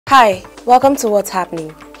Hi, welcome to What's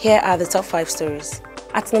Happening. Here are the top 5 stories.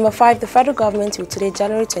 At number 5, the federal government will today,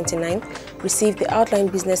 January 29th, receive the outline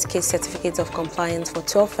business case certificate of compliance for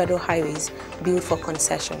 12 federal highways billed for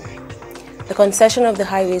concession. The concession of the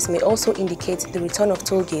highways may also indicate the return of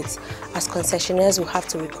toll gates, as concessionaires will have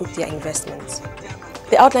to recoup their investments.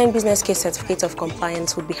 The outline business case certificate of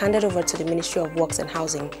compliance will be handed over to the Ministry of Works and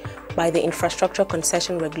Housing by the Infrastructure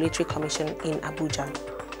Concession Regulatory Commission in Abuja.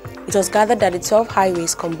 It was gathered that the 12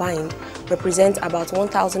 highways combined represent about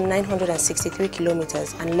 1,963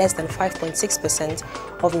 kilometers and less than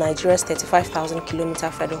 5.6% of Nigeria's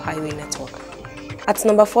 35,000-kilometer federal highway network. At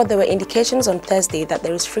number 4, there were indications on Thursday that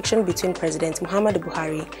there is friction between President Muhammadu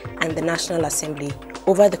Buhari and the National Assembly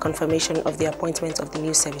over the confirmation of the appointment of the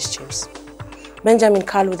new service chiefs. Benjamin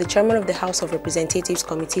Kalu, the chairman of the House of Representatives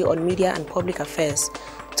Committee on Media and Public Affairs,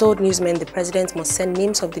 told newsmen the president must send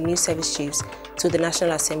names of the new service chiefs to the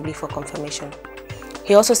National Assembly for confirmation.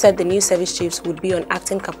 He also said the new service chiefs would be on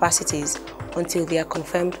acting capacities until they are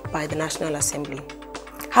confirmed by the National Assembly.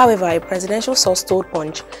 However, a presidential source told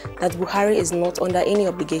Punch that Buhari is not under any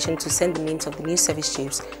obligation to send the names of the new service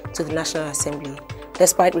chiefs to the National Assembly,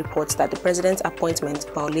 despite reports that the president's appointment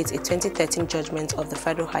violates a 2013 judgment of the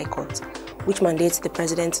Federal High Court, which mandates the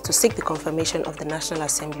president to seek the confirmation of the National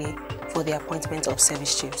Assembly for the appointment of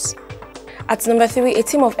service chiefs. At number 3, a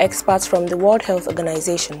team of experts from the World Health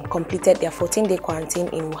Organization completed their 14-day quarantine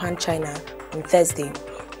in Wuhan, China on Thursday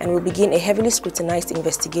and will begin a heavily scrutinized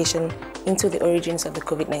investigation into the origins of the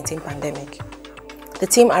COVID-19 pandemic. The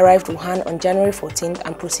team arrived Wuhan on January 14th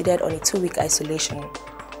and proceeded on a 2-week isolation.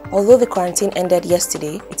 Although the quarantine ended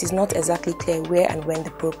yesterday, it is not exactly clear where and when the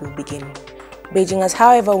probe will begin. Beijing has,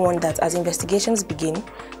 however, warned that as investigations begin,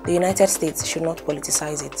 the United States should not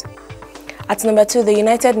politicize it. At number 2, the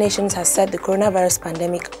United Nations has said the coronavirus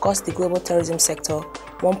pandemic cost the global tourism sector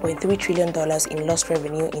 $1.3 trillion in lost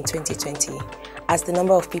revenue in 2020, as the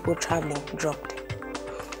number of people traveling dropped.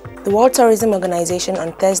 The World Tourism Organization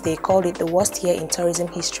on Thursday called it the worst year in tourism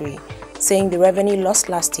history, saying the revenue lost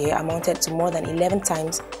last year amounted to more than 11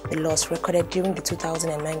 times the loss recorded during the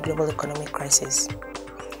 2009 global economic crisis.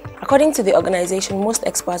 According to the organization, most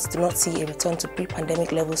experts do not see a return to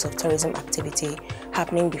pre-pandemic levels of tourism activity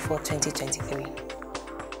happening before 2023.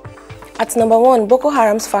 At number 1, Boko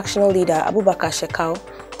Haram's factional leader Abubakar Shekau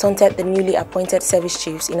taunted the newly appointed service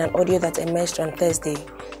chiefs in an audio that emerged on Thursday,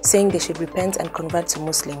 saying they should repent and convert to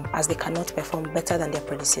Muslim as they cannot perform better than their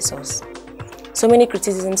predecessors. So many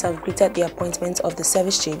criticisms have greeted the appointment of the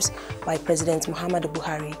service chiefs by President Muhammadu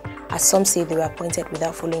Buhari, as some say they were appointed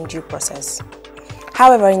without following due process.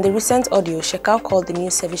 However, in the recent audio, Shekau called the new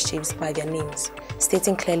service chiefs by their names,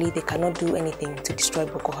 stating clearly they cannot do anything to destroy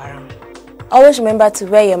Boko Haram. Always remember to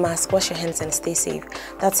wear your mask, wash your hands and stay safe.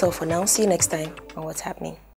 That's all for now. See you next time on What's Happening.